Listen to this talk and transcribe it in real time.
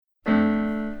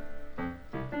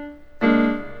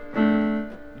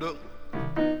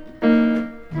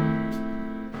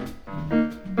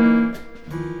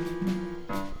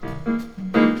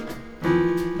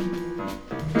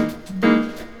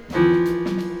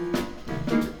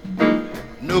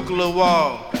Nuclear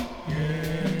war.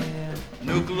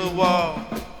 Nuclear war.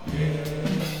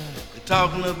 They're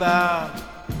talking about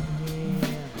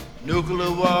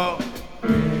nuclear war.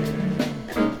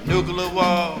 Nuclear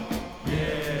war.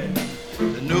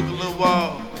 The nuclear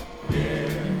war.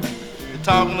 They're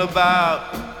talking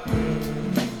about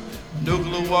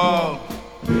nuclear war.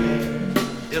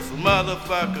 It's a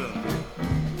motherfucker.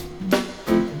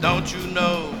 Don't you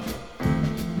know?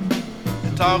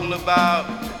 They're talking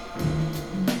about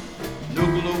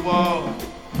nuclear war.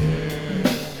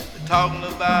 They're talking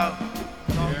about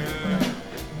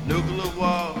nuclear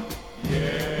war.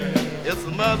 It's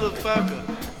a motherfucker.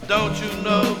 Don't you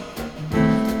know?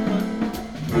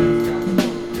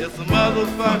 It's a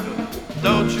motherfucker.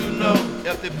 Don't you know?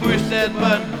 If they push that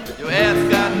button, your ass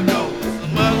got to go. It's a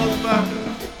motherfucker.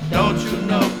 Don't you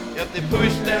know? If they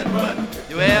push that button,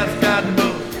 your ass got to go.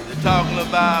 They're talking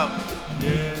about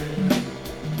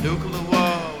nuclear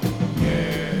war.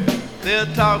 They're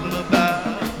talking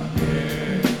about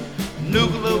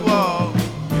nuclear war.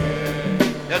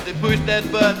 If they push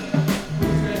that button,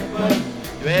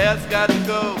 your ass got to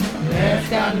go.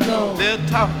 They're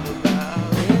talking about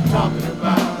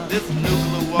this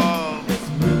nuclear war.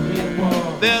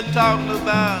 They're talking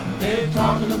about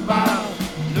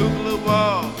nuclear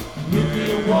war.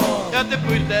 If they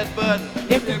push that button,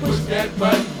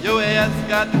 your ass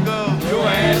got to go.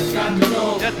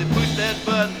 If they push that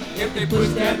button,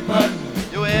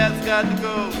 your ass got to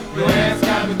go.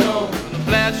 Gonna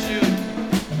blast you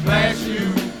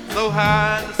so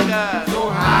high in the sky.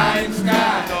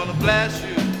 Gonna blast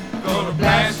you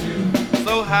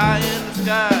so high in the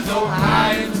sky.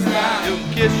 You can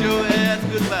kiss your ass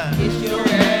goodbye.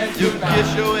 You can kiss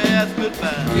your ass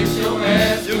goodbye.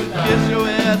 You can kiss your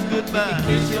ass goodbye.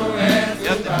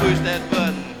 If they push that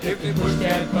button. If they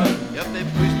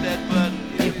push that button.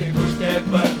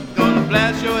 Gonna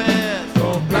blast your ass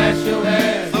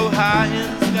so high in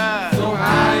the sky.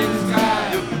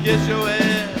 You can kiss your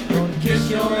ass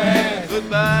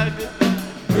goodbye.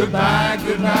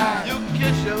 You can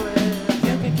kiss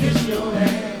your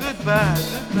ass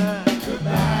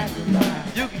goodbye.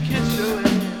 You can kiss your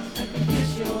ass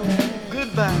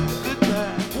goodbye.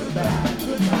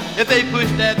 If they push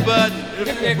that button,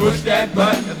 if they push that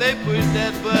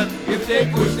button,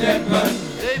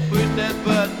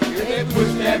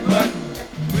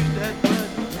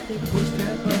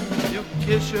 you can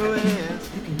kiss your ass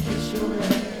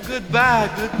goodbye.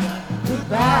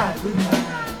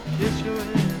 Kiss your ass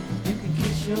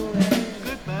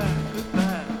goodbye.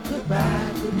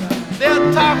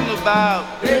 They're talking about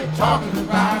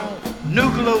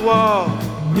nuclear war.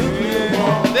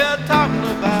 They're talking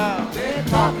about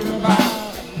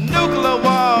nuclear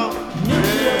war.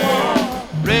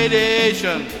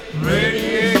 Radiation.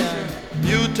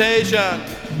 Mutation.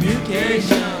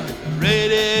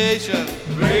 Radiation.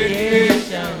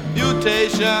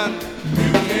 Mutation.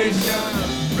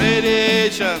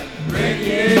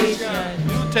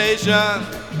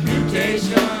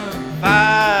 Mutation.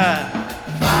 Fire.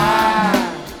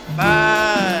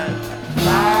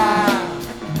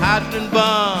 Hydrogen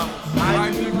bomb.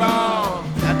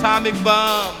 Atomic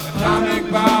bomb.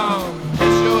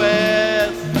 Kiss your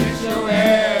ass.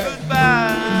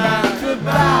 Goodbye.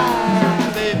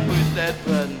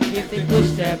 If they push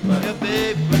that button.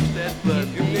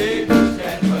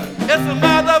 It's a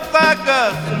motherfucker.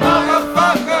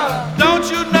 Don't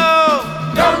you know?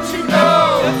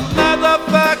 It's a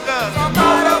motherfucker.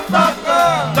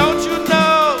 Don't you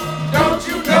know?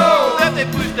 If they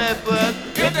push that button.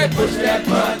 If they push that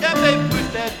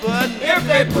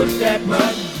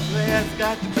button. Your ass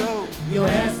got to go.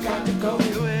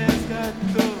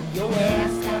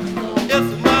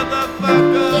 It's a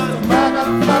motherfucker.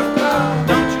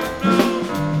 Don't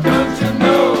you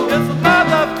know? It's a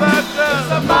motherfucker.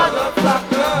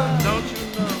 Don't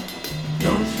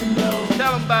you know?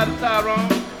 Tell them about it,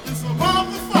 Tyrone. It's a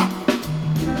motherfucker.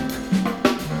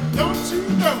 Don't you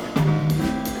know?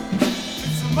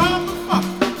 It's a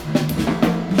motherfucker.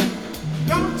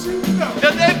 Don't you know?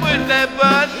 If they push that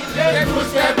button,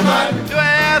 your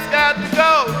ass got to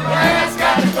go.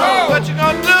 What you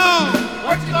gonna do?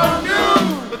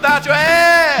 Without your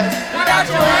ass?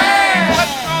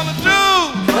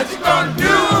 What you gonna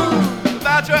do?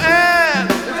 Without your ass?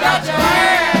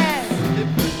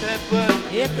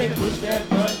 If they push that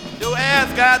button, your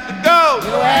ass got to go.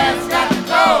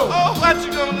 Oh, what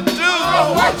you gonna do?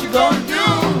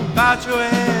 Without your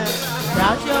ass?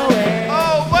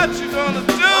 Oh, what you gonna do?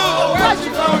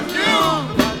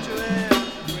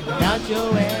 Without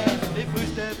your ass?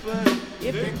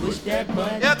 If they push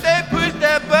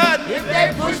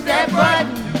that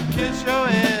button, kiss your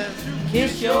ass.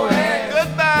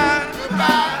 Goodbye.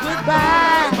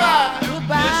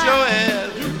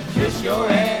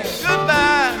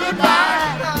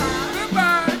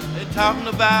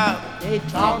 about. They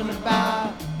talking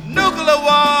about Nuclear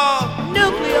war.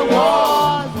 nuclear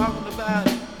wars. Talking about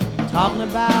Talking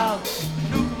about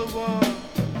nuclear war.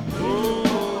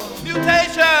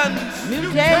 Mutations.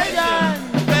 mutation,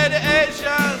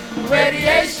 Radiation.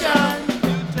 radiation,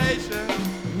 Mutation.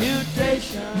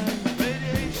 mutation,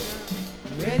 Radiation.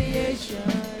 radiation.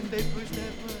 If they push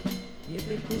that button. If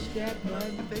they push that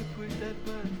button, If they push that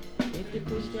button. if they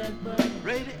push that button,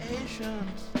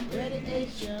 Radiations.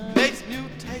 radiation Makes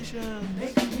mutations.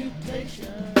 makes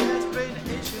mutation. That's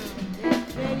radiation.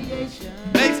 That's radiation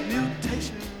Makes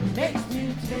mutation. makes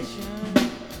mutation.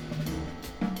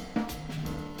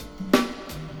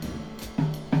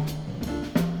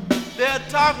 They're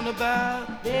talking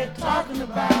about They're talking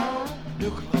about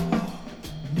nuclear war.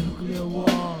 nuclear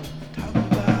war. Talking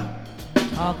about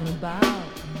Talking about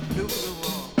nuclear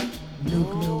war.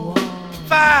 nuclear war.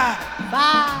 Fire.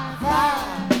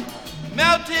 Fire,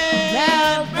 Melting.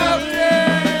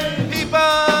 melting,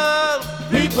 People.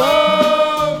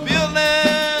 people,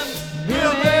 Buildings.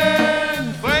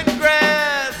 buildings, Burnt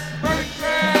grass. burnt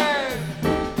grass.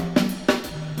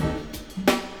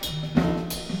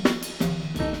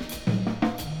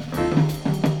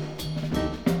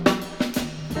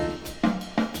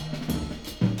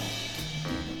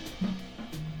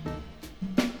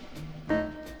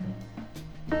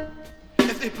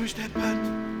 If they push that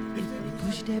button. If they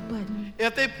push that button,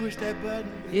 If they push that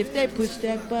button. if they push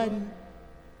that button,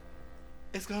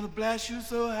 It's gonna blast you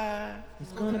so high.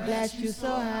 it's gonna blast you so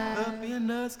high, Up in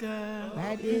the sky.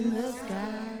 right in the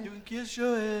sky. You can kiss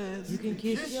your ass. You can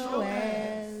kiss your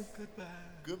ass. Goodbye.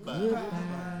 Goodbye,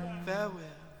 Farewell.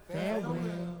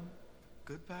 farewell,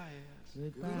 Goodbye ass.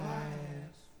 goodbye,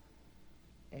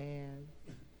 and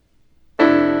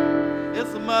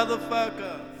It's a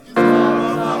motherfucker.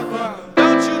 motherfucker.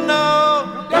 Don't you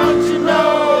know? Don't you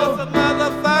know? It's a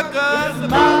motherfucker. It's a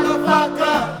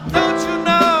motherfucker. Don't you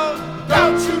know?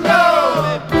 Don't you know?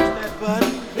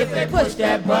 If they push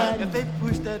that button. If they push that button, If they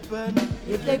push that button.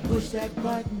 if they push that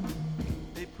button,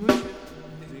 They push it.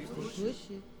 push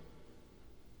it.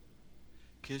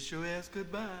 Kiss your ass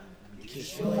goodbye.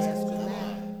 Kiss your ass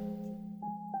goodnight.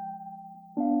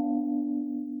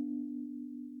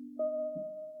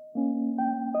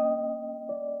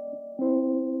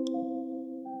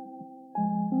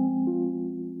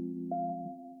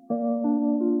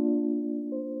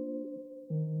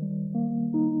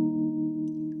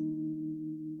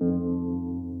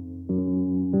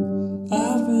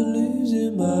 I've been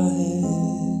losing my head.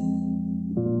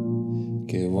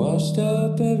 Get washed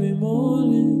up every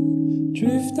morning,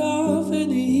 drift off in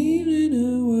the evening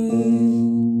away,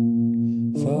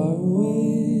 far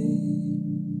away.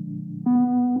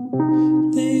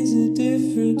 Things are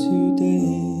different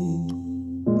today.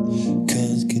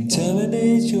 Can't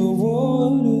contaminate your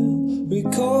water,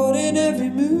 recording every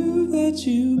move that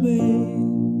you made,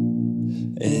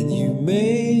 and you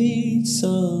made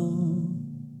some.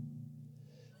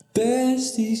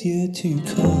 Best is yet to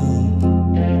come.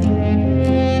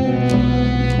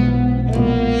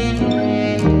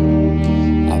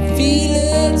 I feel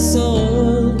it,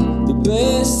 son. The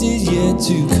best is yet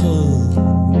to come.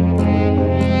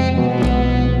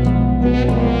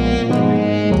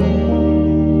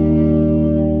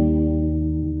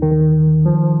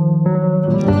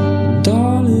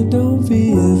 Darling, don't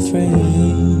be afraid.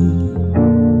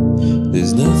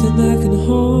 There's nothing that can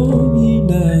harm you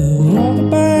now. All the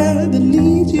bad that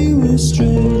leads you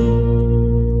astray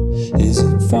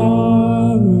isn't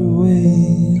far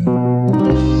away.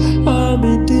 I'm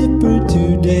indifferent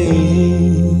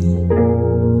today,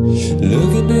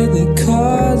 looking at the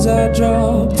cards I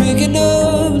draw, picking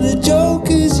up the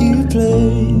jokers you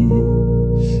play,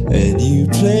 and you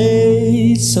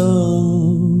played some.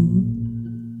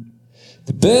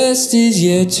 The best is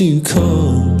yet to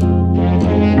come.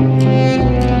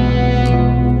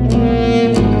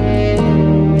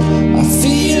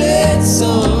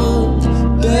 Son,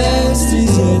 best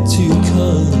is yet to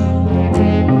come.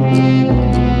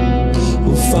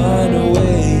 We'll find a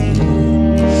way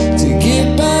to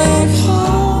get back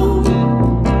home.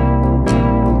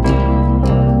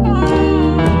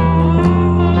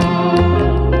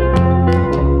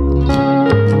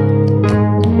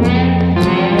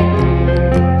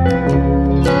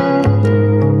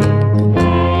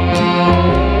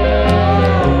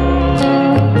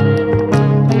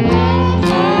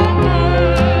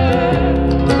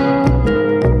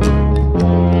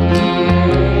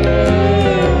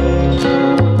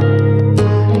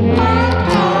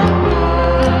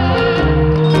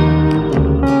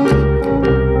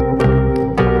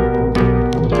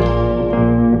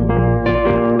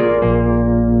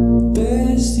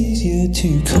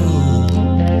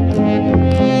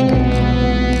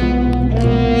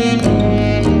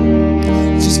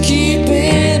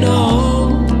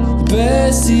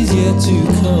 is yet to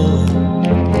come.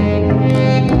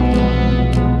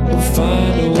 We'll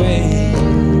find a way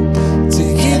to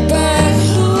get back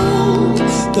home.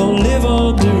 Don't live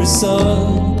under a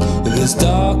sun that's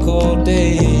dark all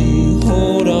day.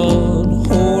 Hold on,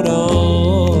 hold on.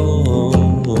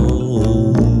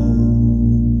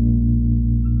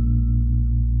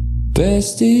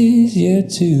 Best is yet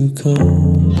to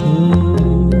come.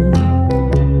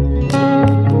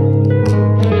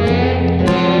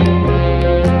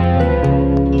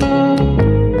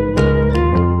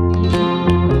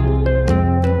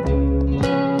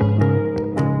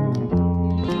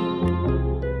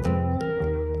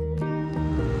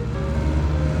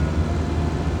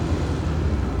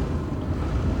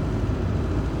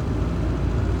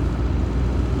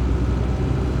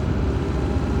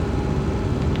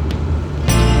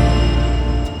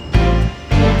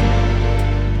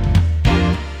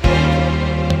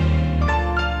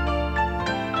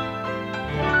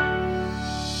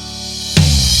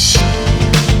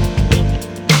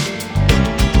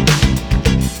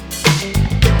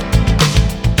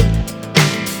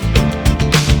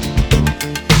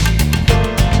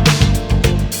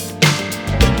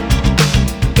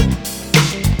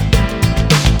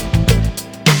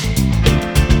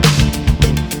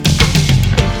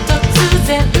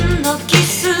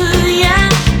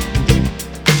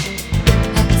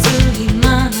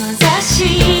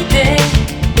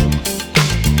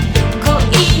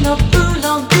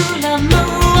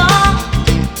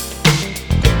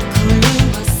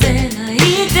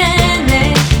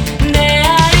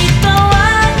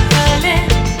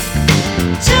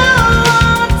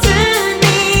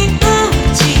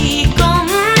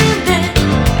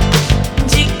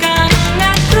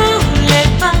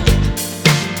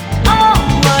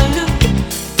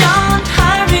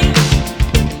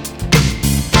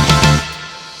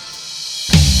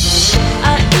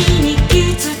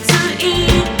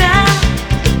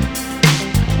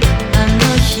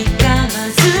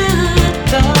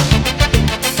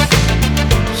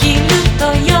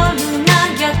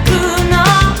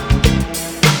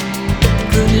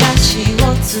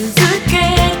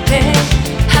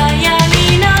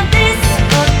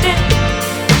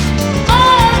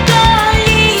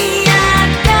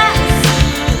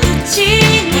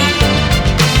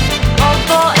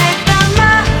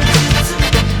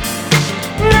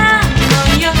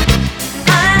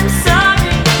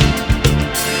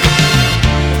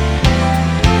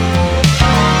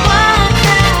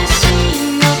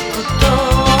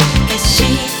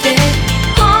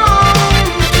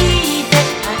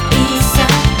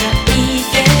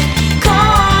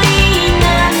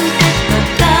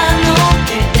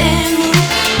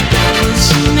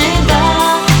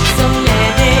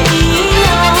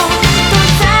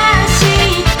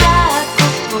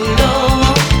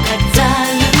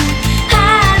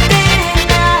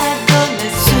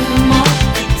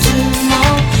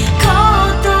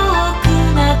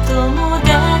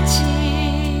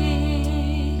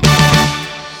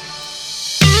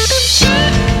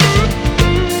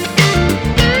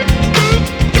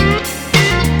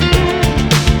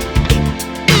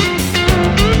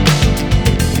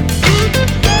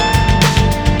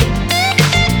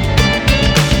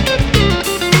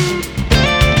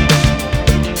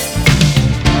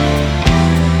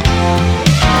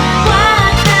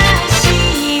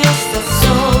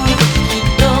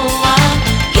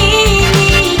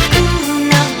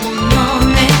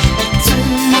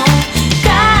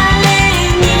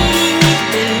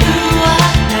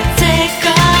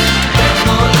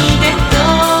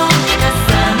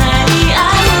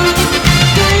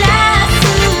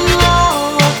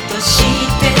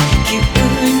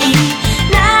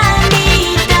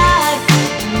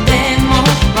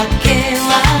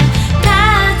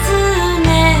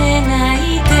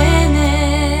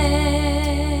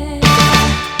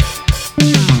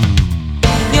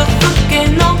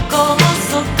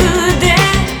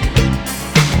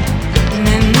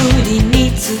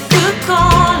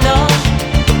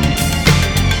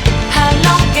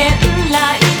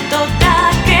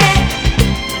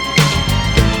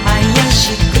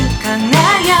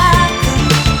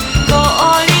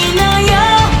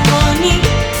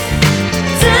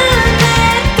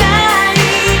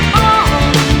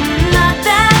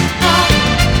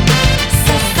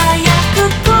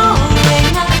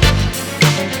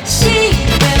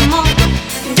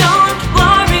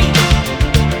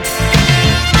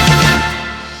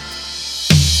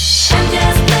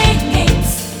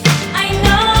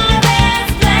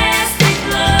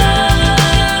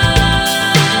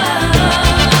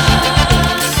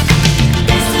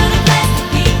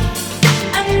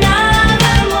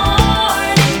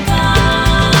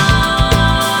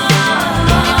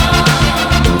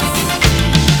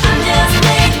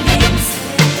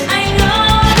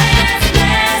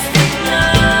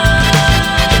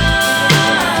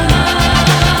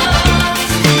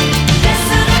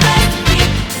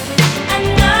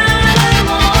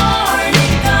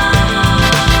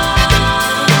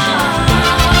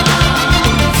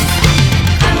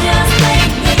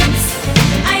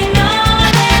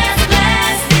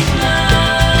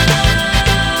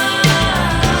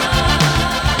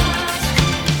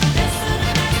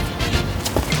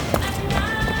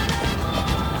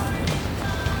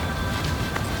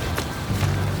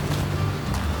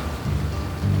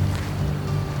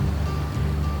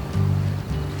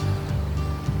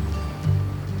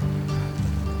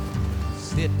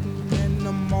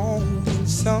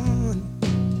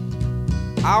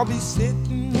 I'll be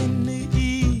sitting when the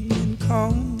evening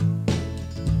comes,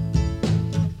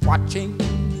 watching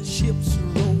the ships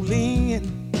roll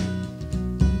in,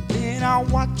 then I'll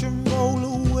watch them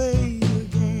roll away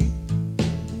again.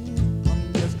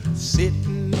 I'm just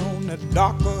sitting on the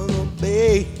dock of the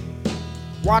bay,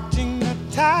 watching the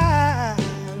tide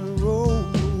roll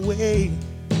away.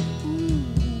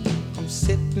 I'm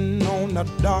sitting on the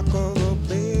dock of the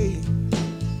bay,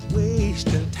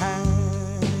 wasting time.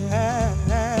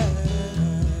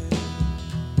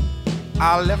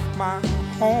 I left my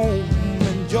home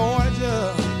in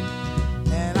Georgia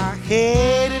and I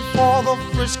headed for the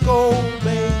Frisco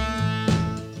Bay,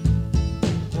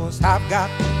 'cause I've got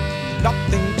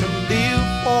nothing to live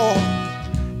for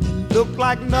and look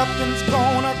like nothing's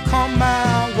gonna come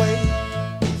my way.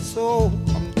 So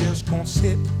I'm just gonna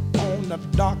sit on the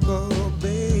dock of the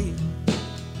bay,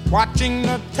 watching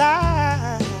the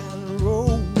tide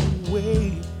roll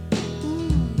away.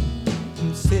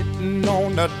 I'm sitting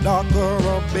on the dock of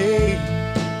the bay,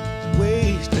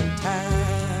 wasting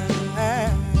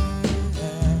time.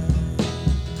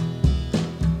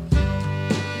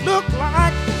 Look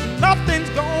like nothing's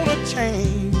gonna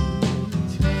change.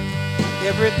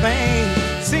 Everything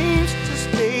seems to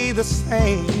stay the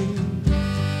same.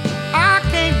 I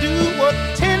can't do what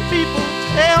 10 people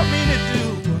tell me to do,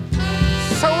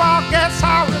 so I guess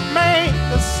I'll remain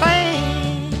the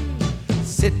same.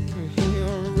 Sitting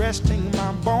here resting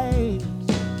my bones,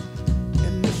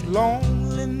 and this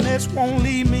loneliness won't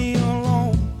leave me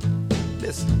alone.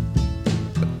 Listen,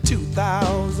 for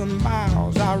 2,000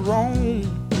 miles I roam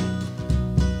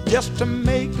just to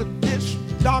make this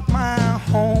dock my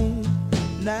home.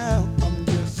 Now I'm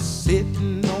just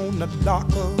sitting on the dock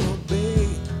of the bay,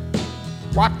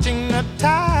 watching the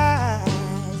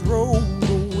tides roll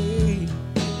away.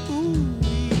 Ooh,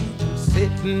 I'm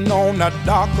sitting on the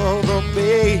dock of the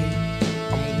bay,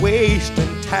 I'm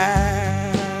wasting time.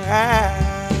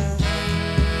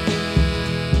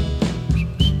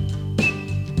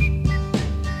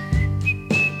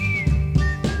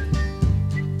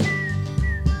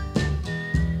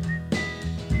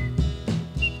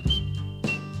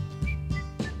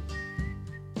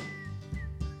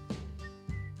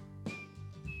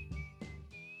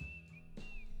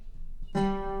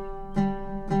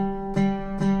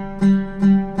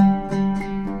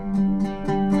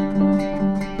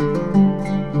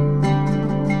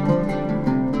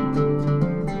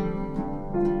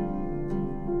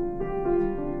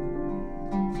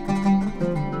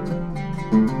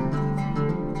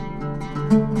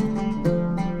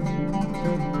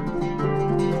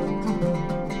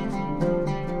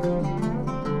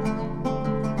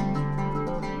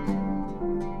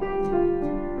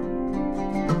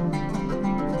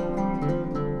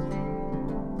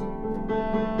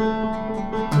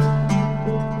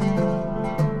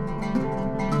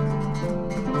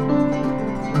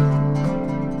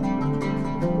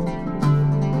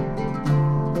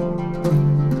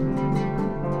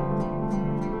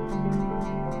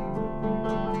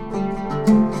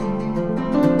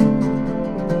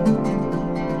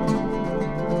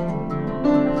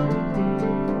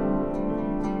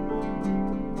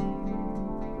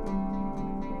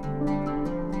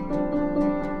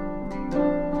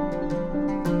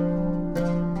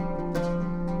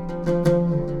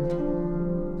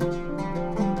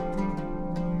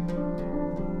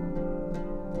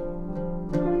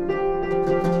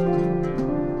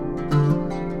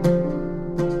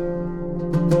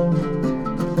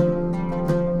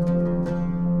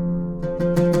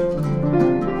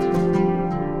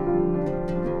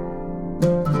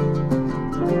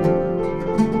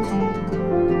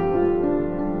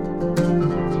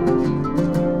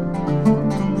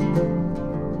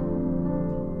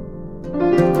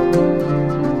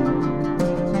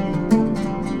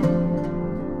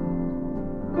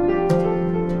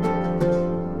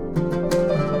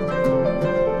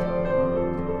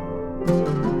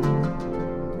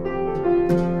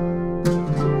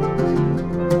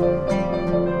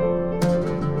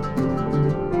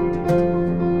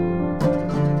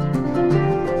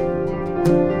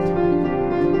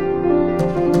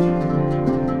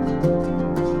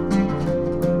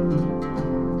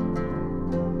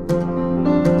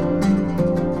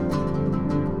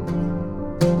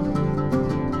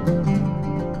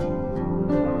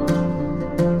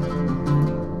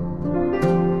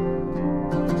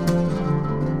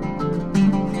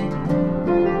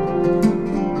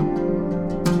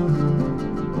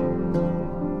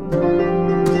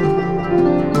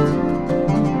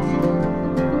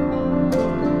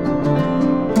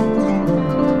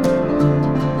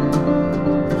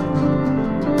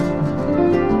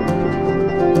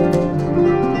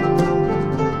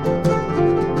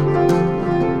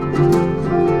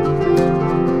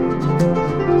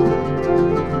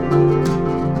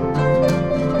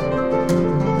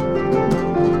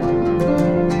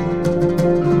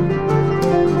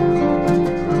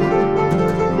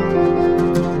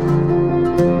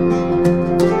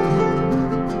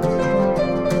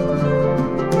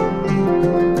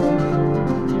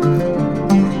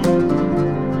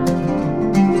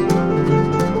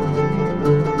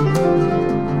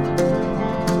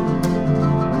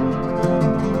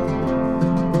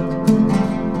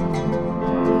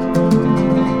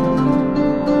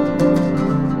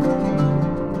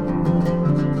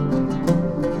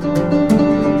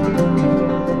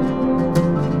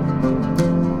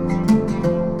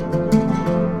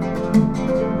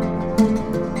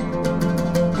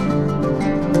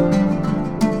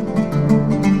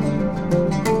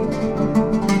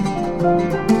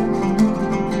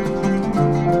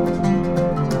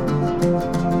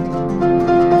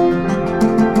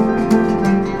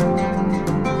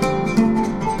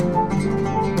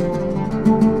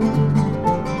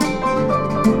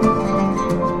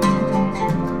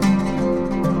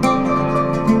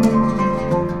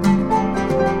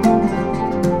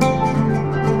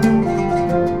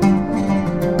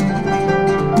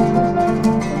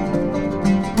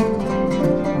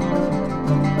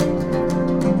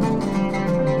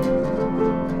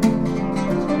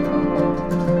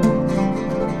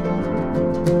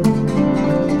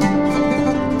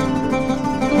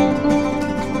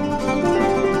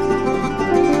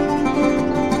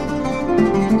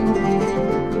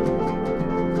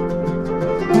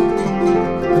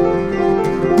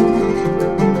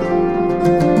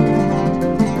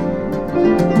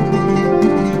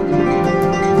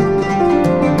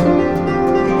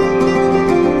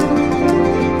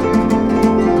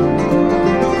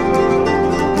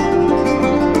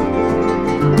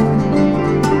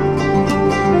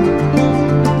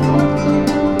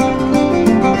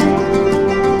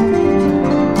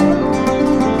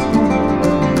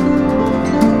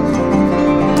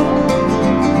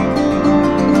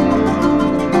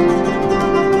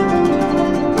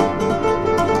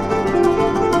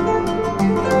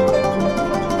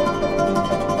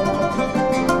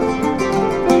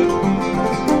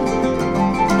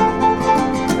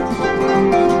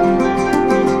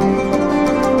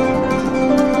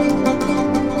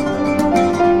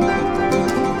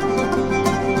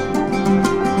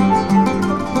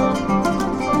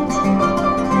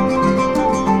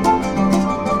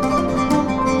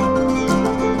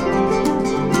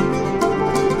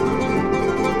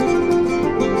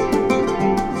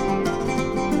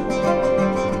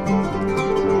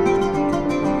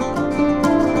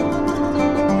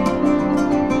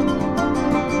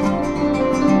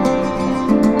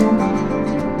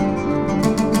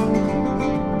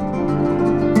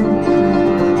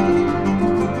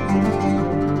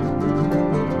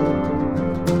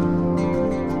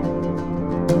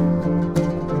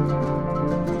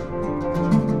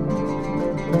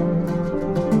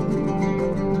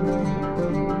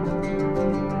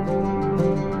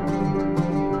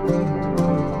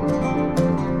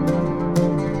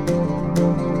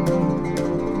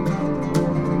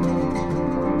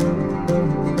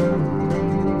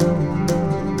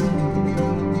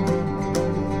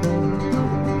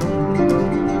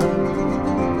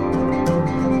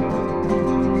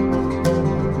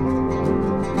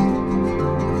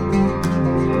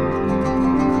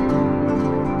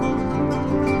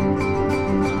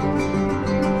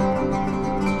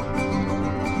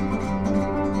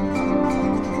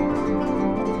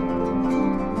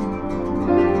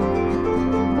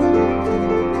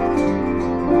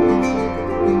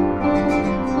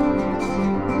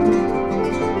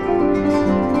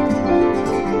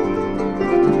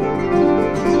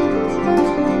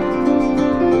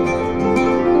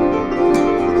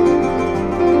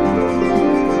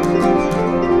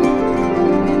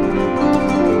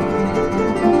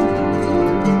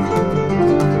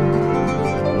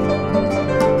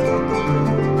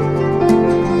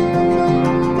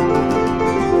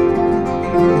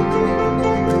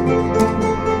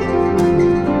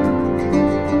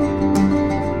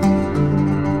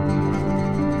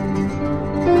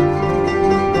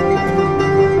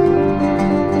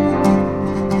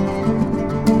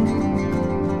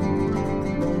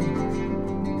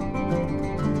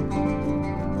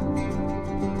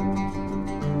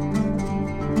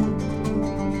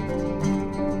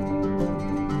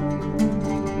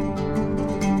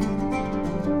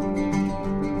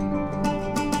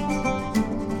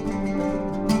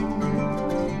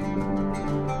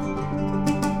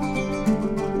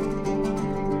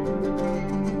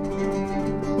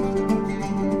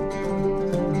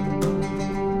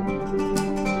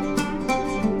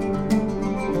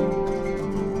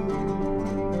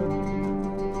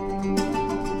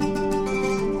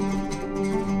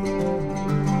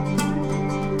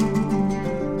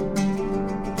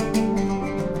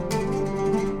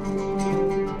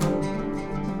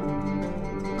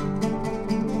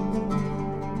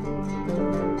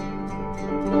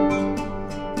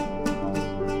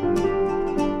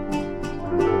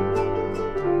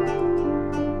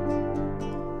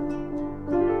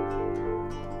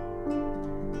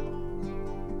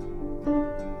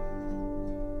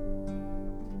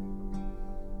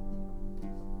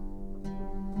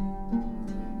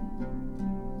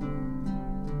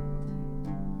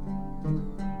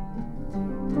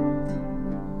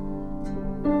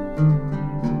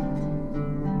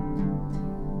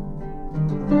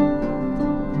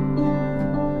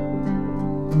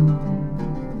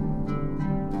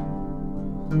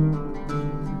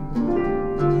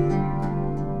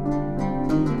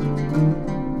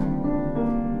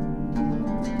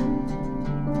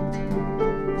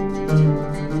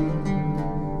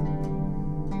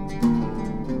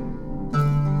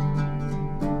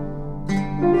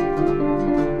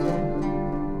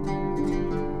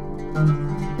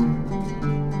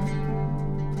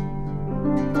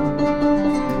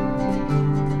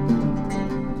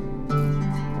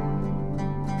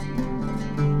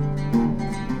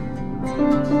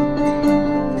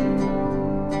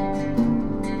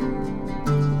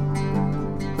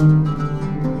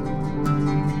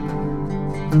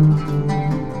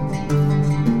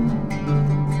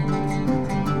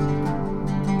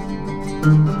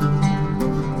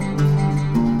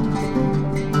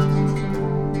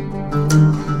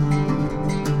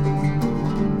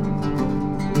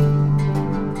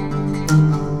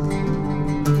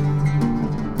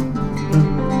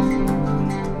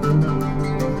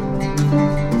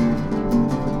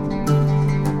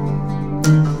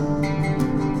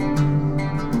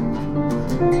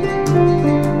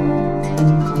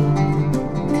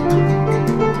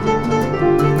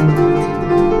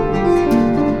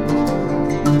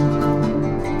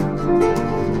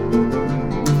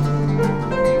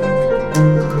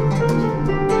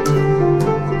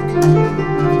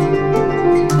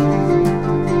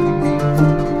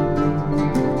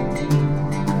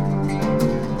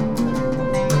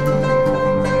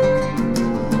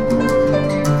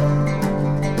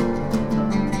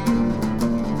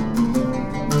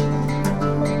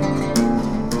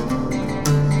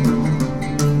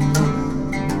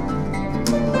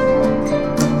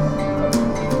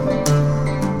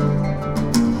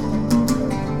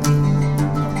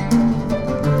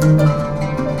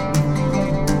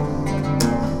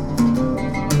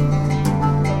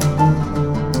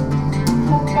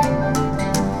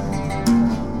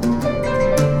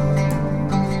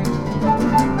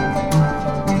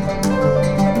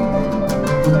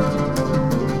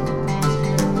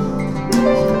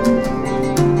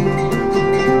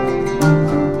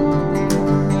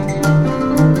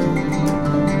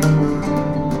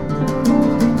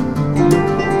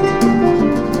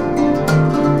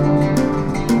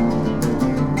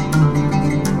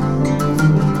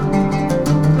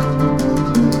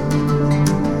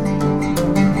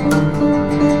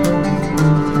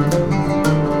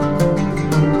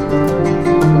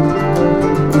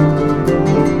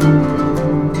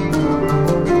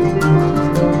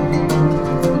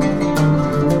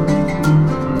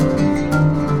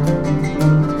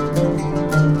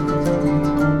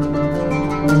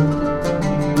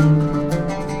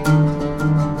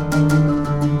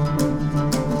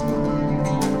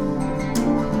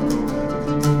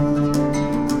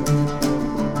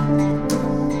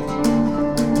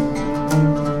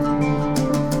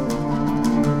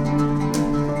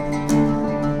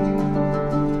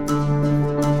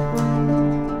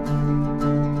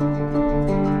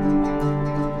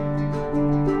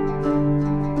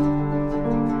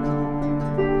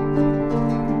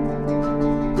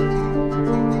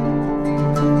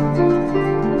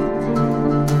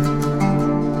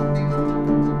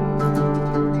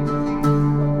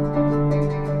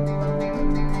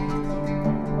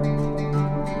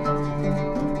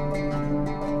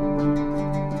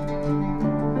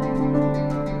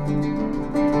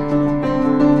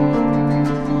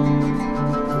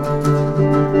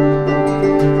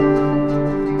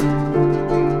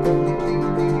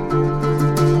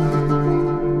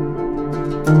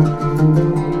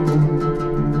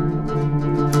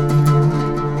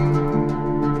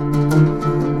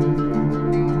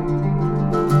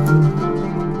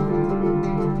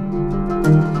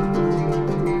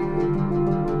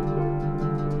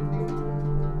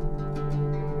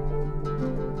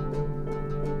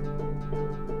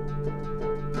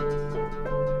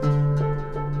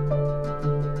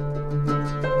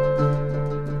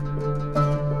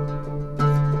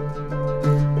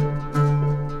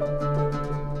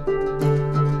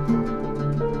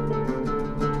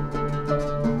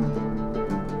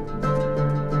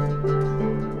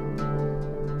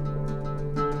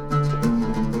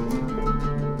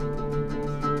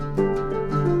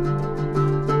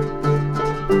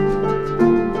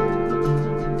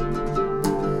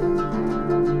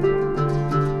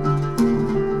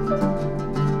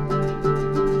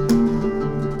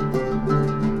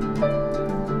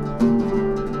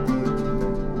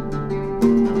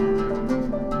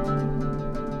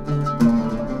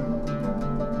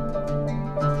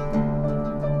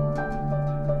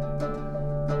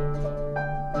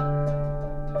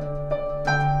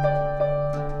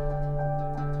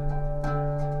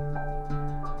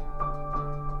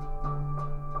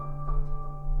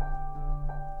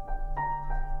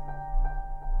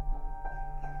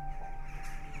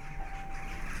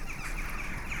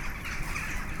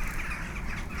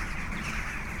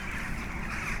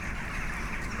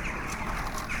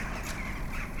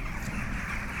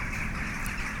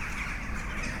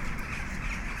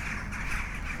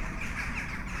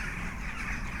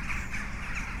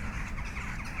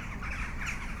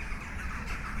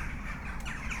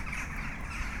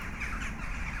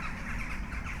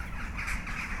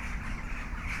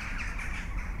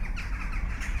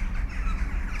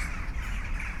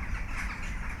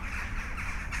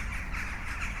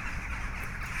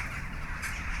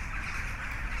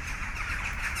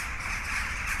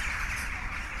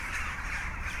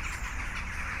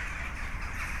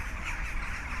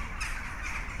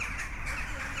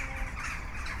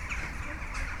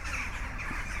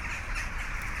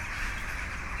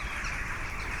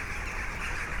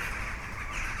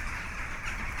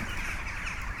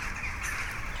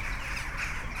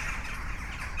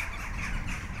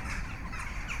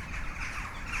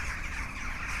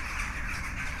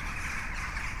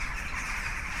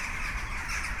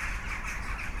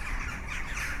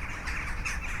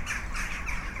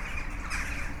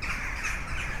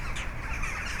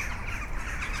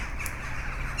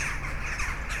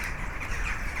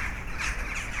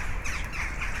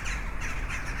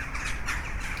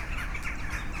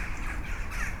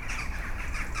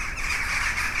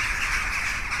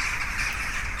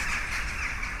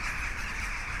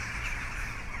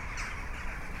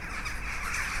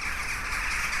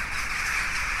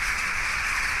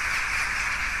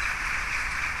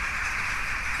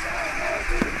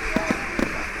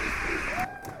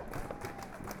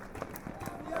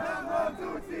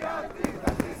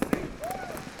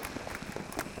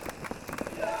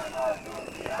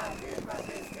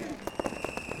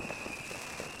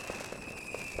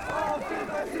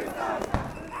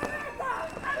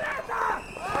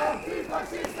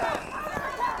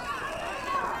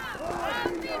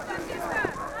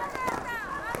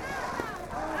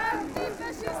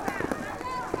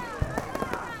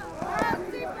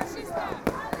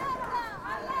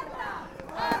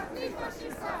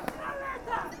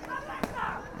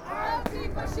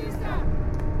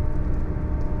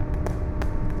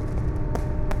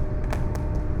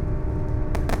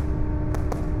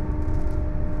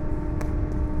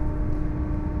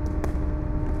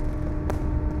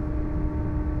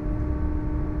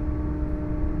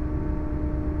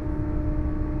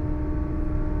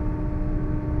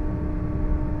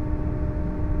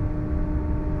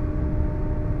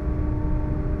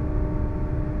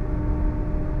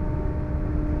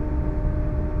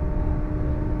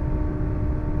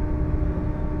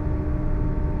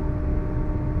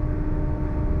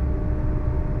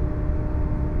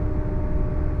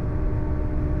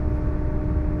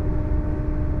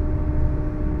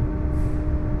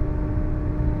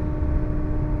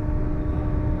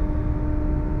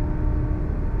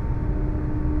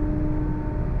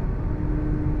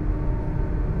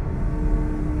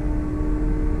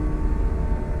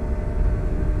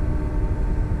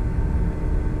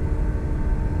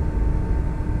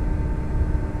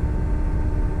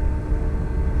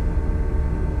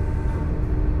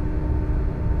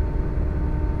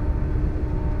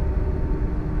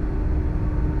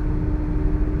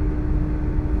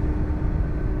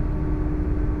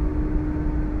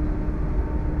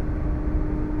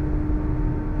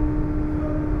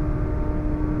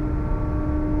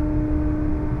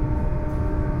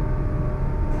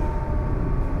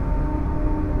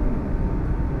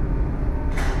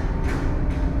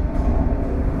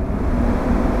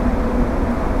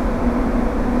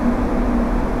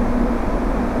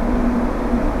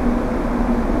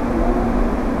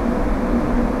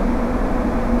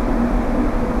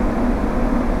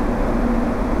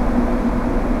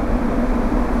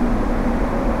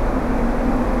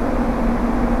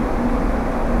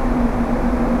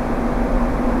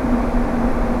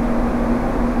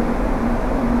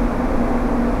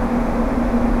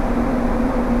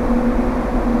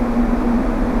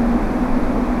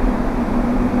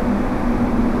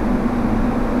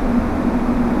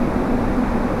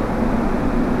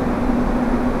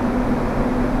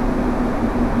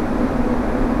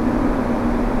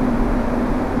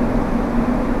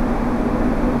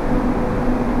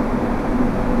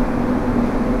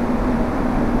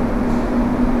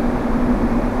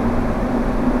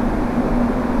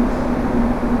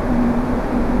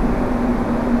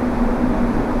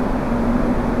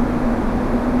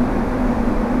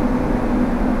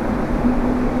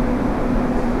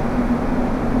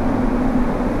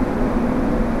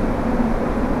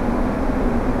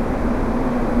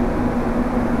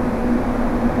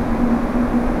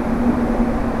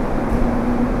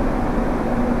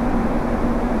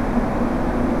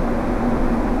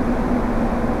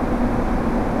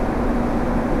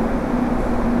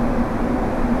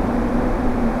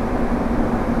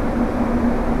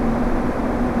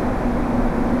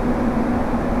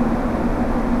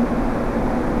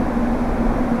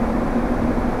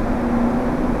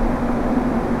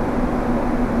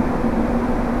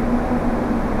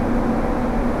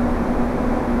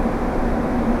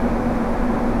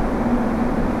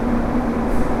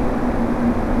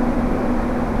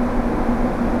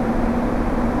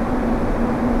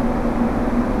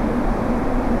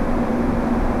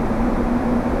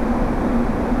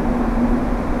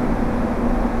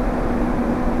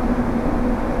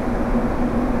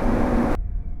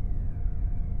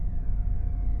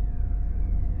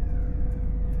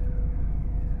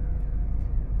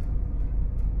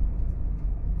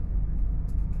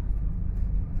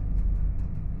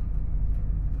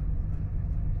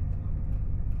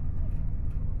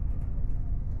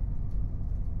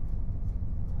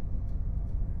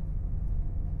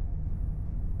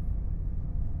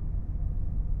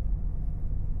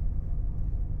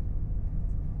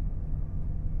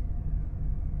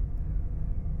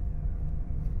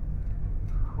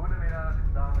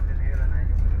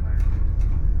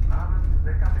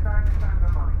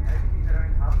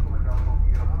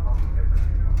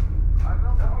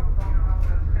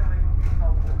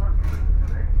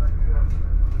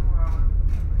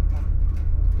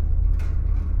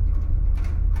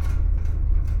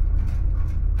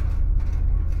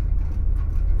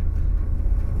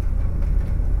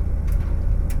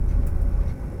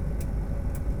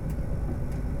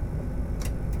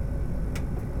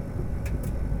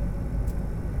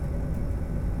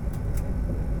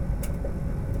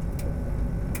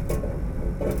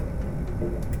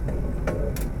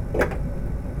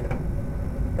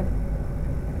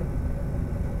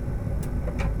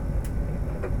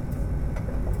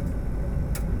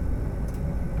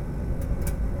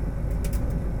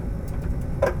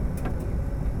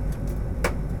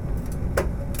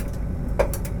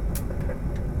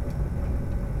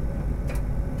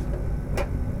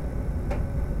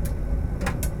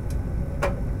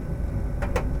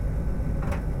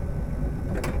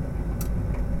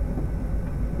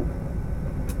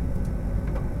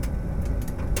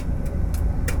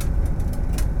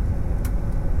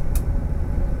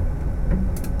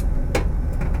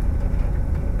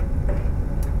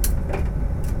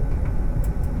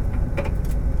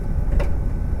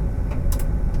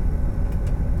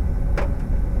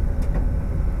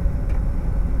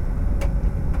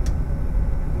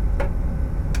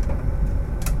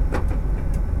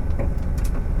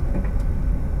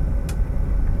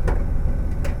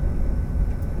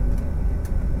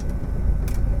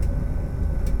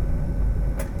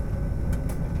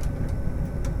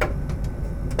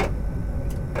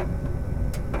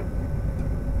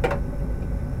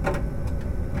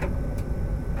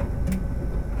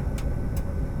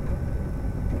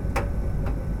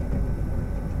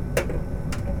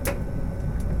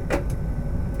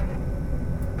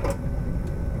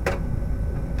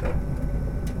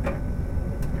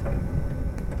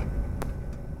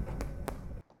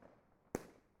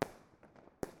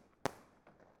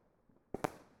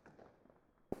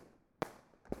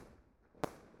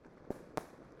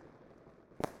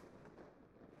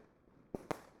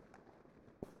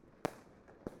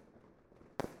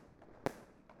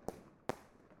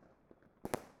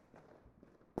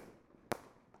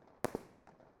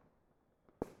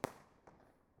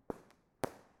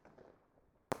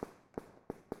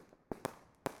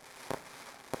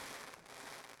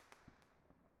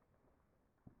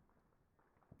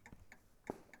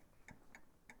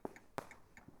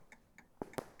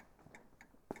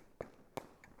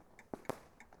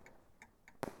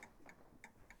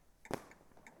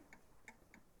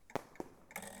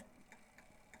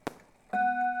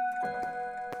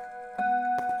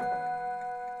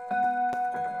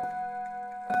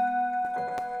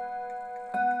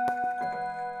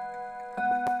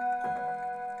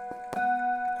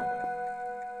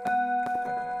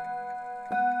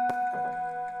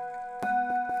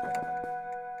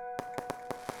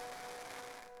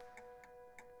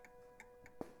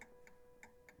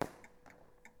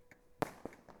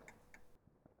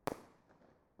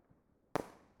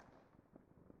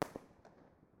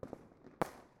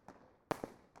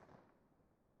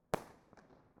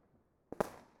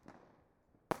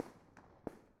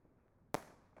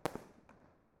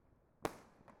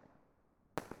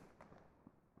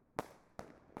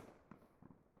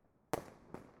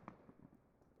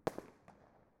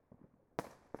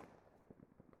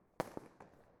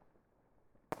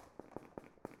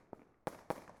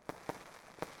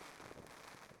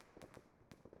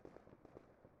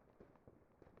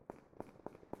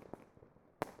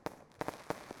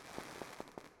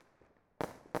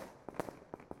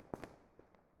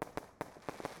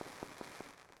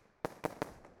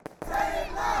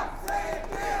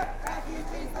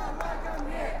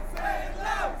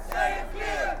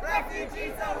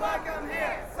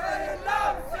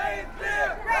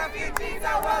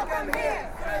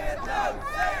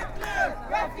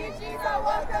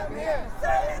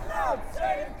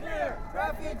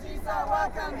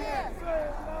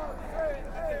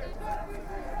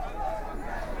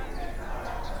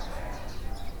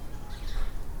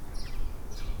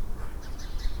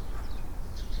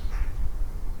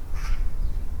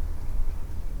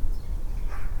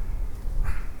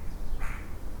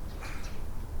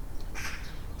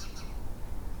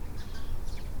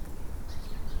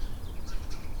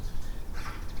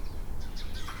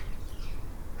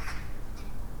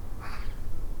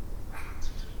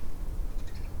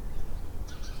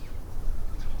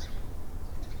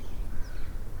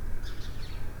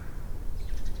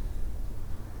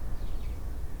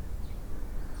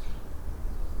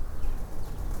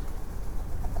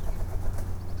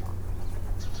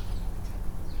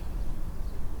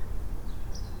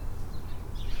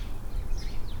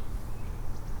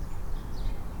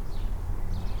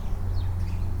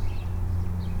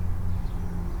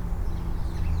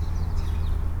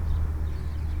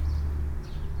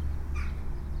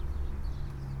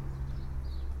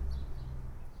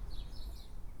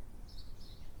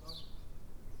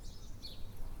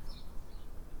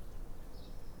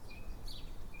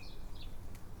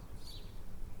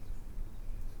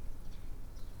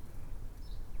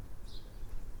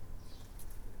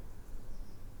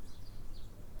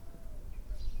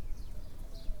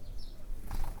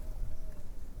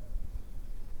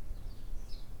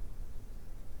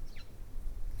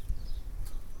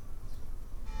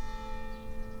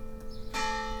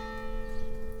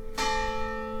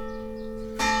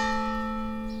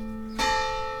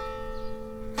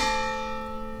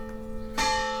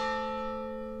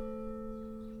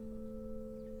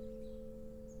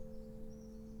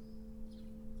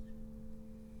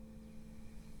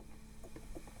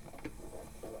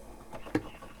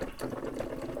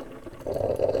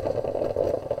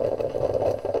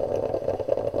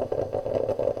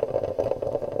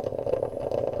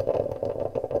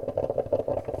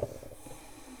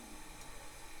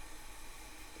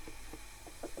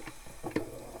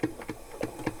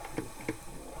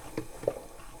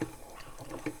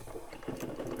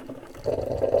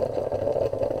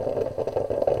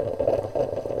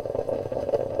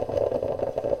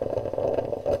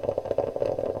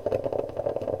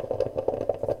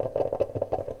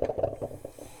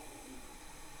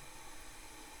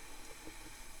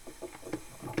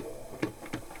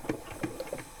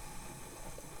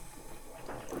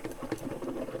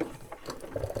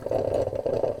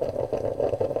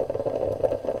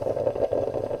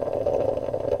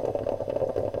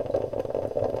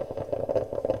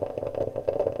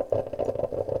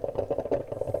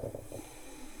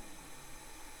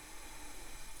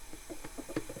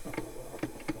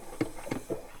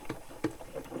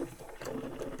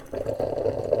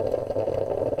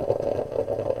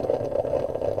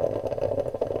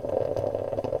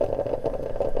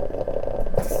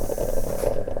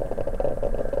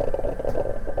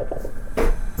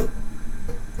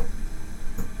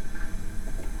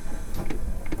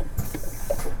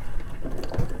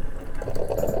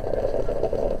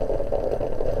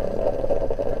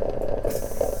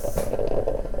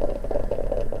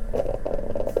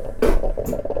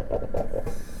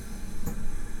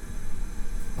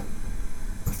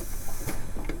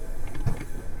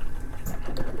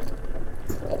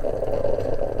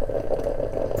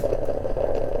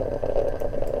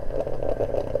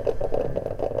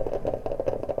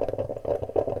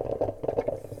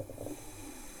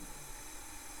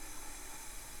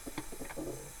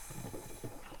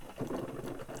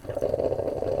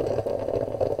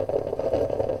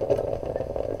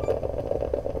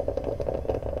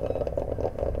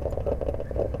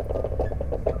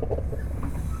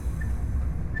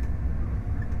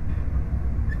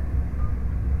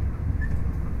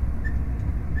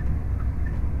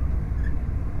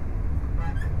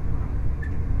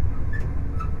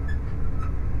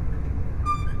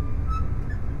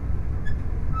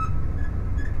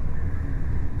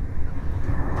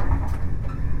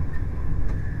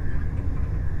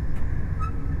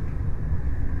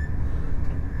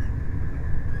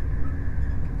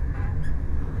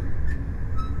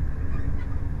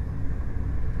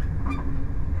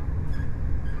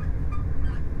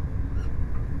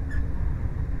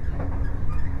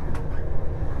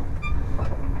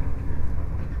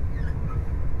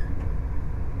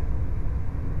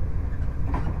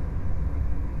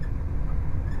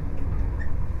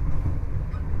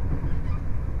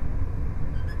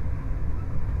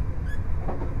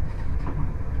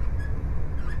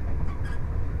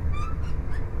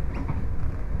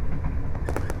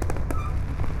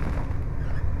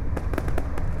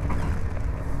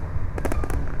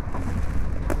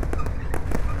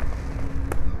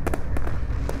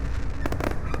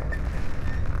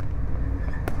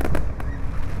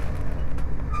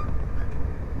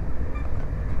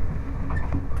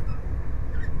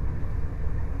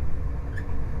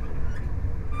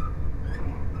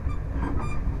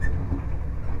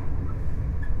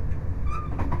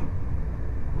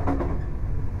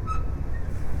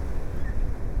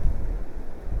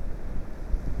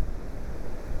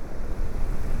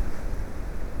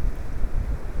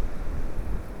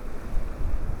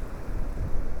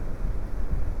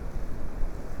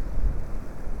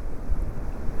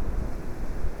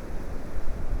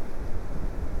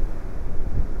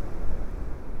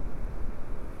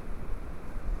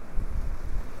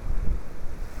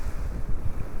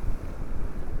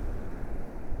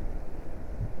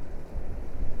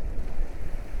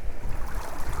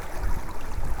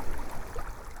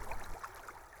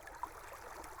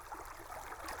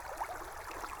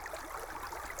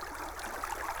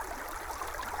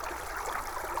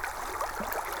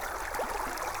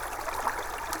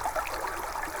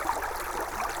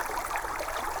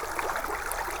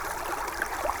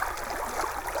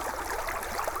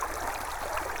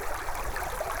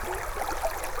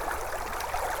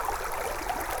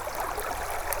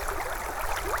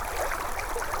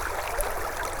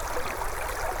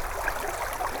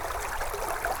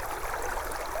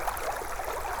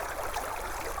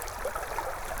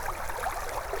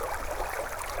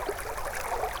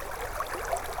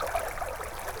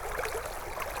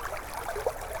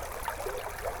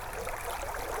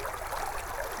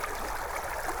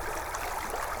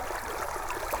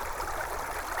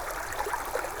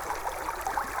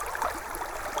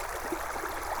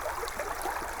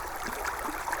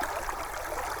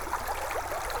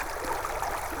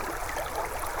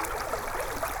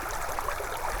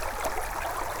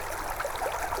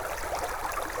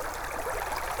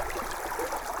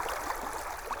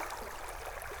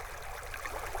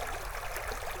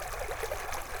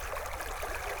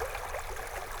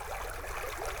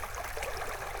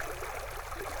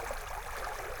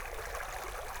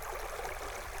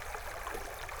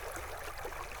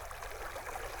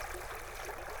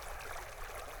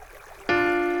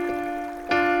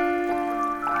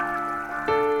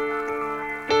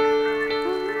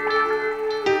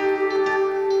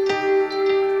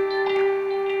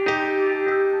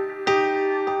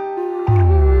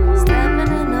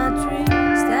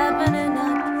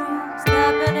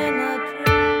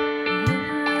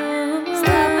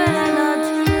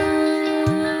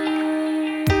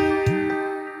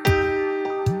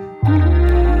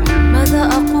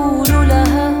 أقول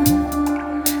لها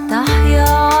تحيا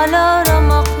على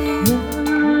رمقي،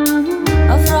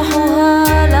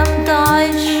 أفرحها لم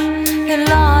تعش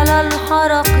إلا على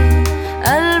الحرق،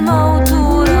 الموت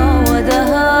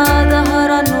راودها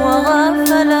دهرا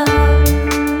وغفلها،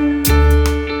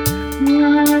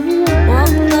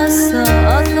 واقتص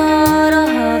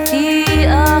أثارها في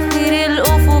آخر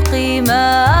الأفق.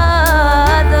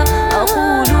 ماذا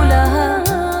أقول لها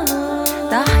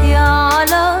تحيا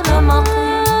على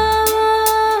رمقي،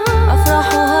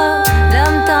 أفرحها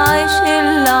لم تعش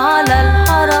إلا على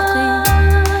الحرق،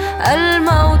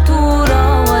 الموت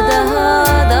راودها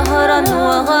دهرا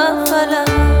وغفلها،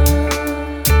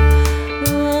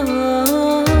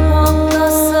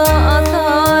 واقتص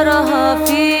أثارها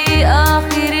في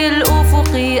آخر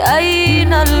الأفق.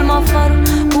 أين المفر؟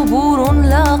 قبور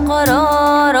لا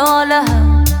قرار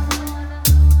لها،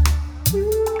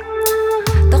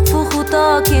 تقفو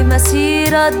خطاك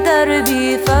مسير الدرب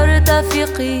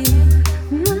فارتفقي،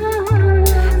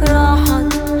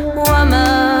 راحت وما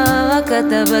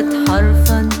كتبت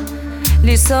حرفا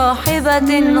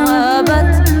لصاحبة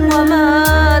غابت،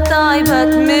 وما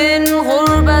تعبت من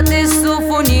غربة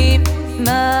السفن.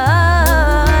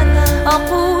 ماذا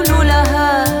أقول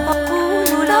لها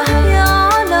تحيا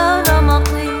على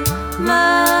رمقي،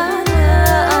 ماذا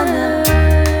أنا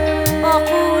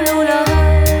أقول لها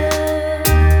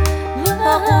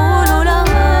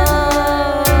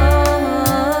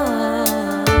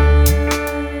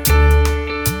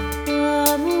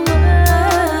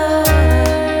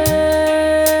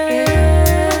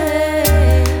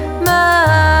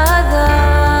ماذا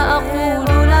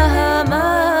أقول لها،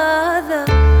 ماذا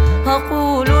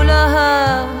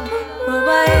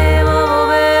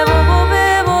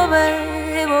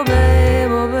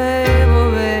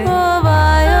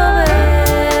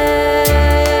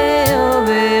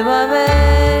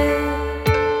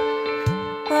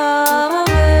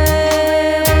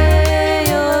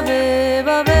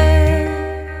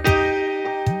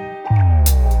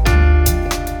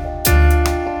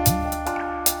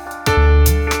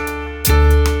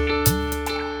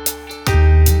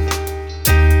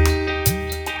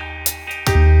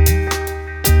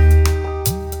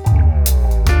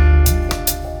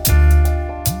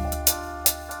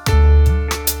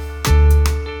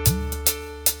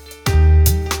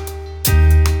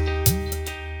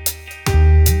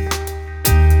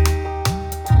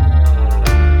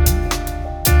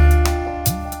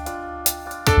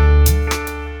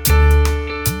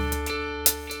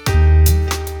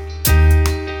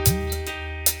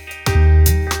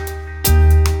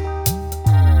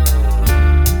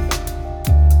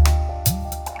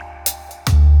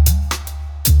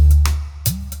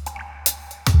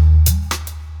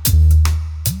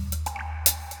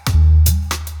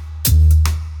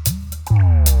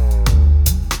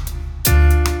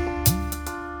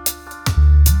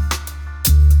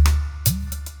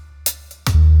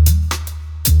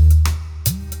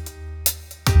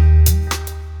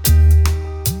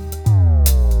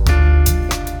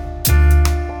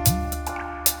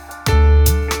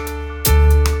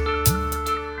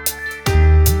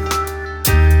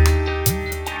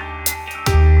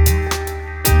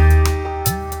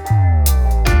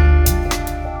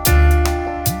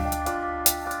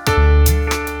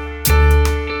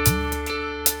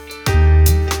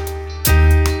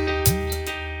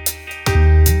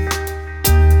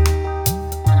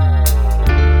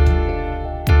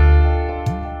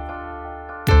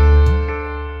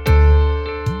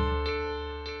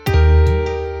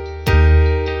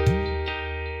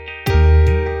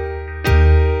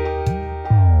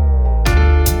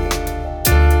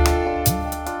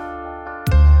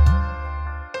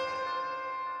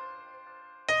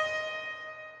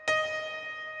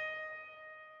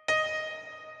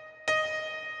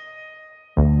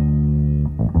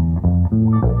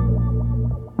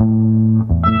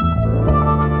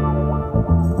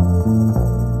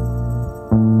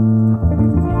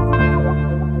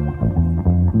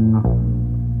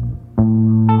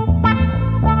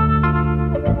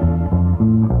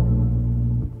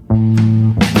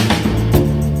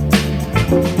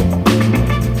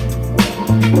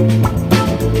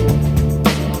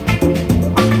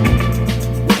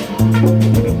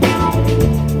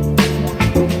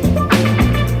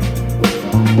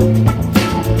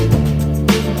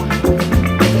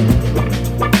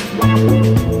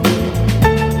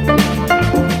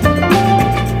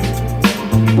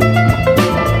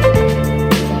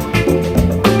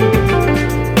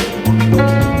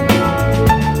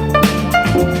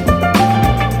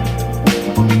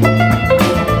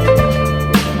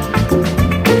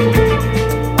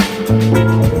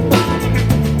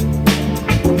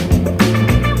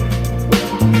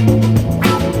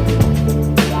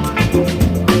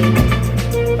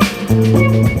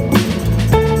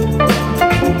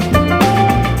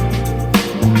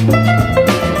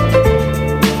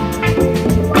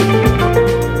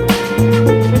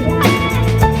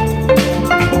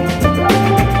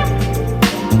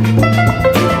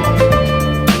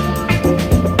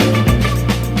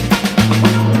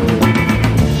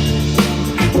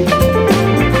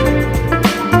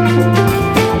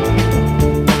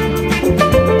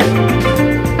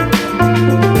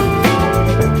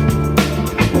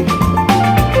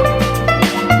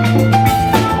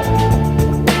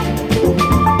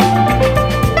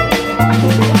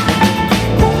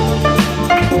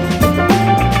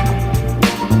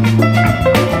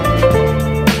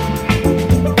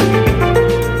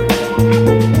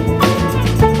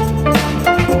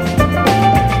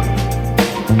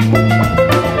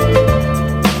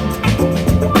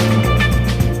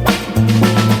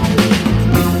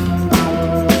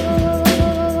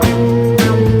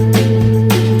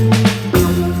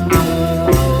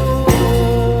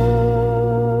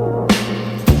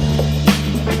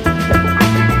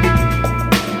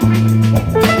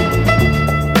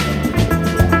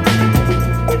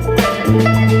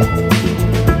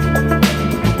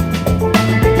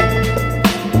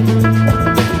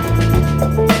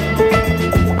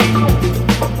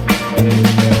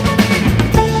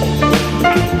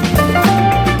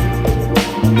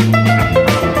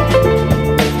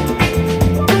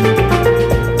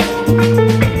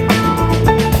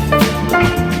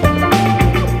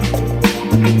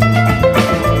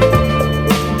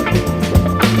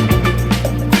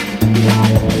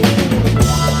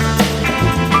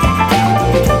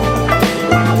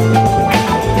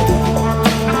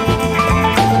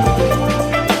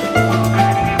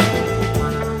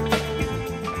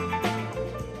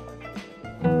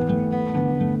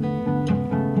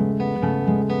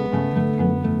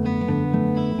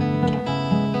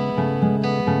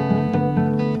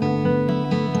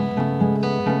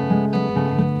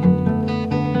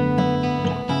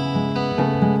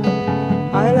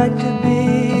I like to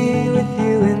be with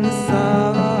you in the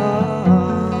sun,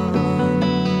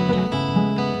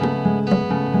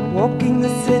 walking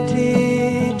the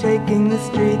city, taking the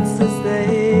streets as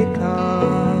they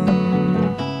come,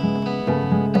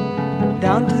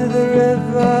 down to the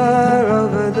river,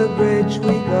 over the bridge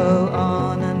we go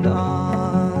on and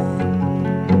on,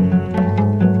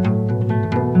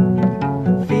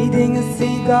 feeding a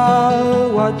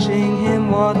seagull, watching him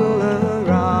waddle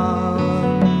around,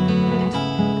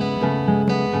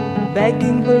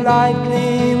 begging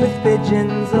politely with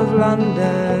pigeons of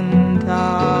London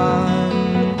town,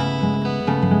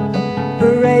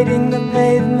 parading the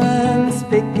pavements,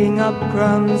 picking up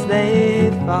crumbs they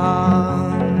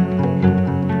found.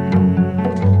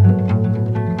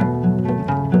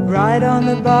 Ride on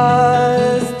the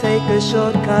bus, take a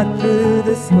shortcut through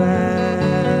the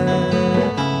square,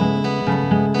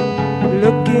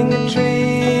 looking at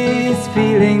trees,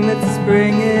 feeling that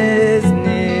spring is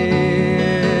near.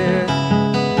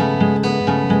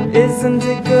 Isn't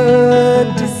it good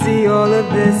to see all of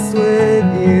this with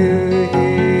you here?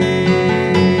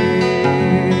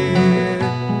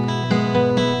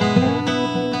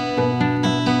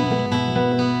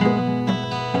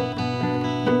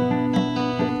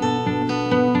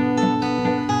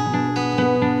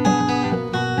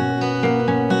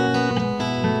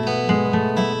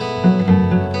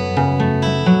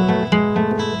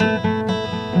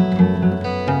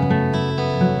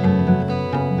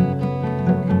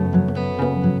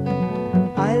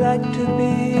 To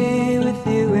be with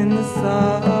you in the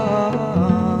sun,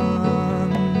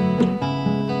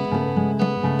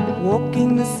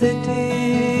 walking the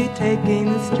city, taking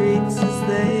the streets as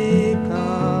they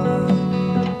come,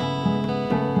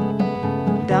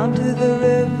 down to the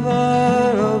river,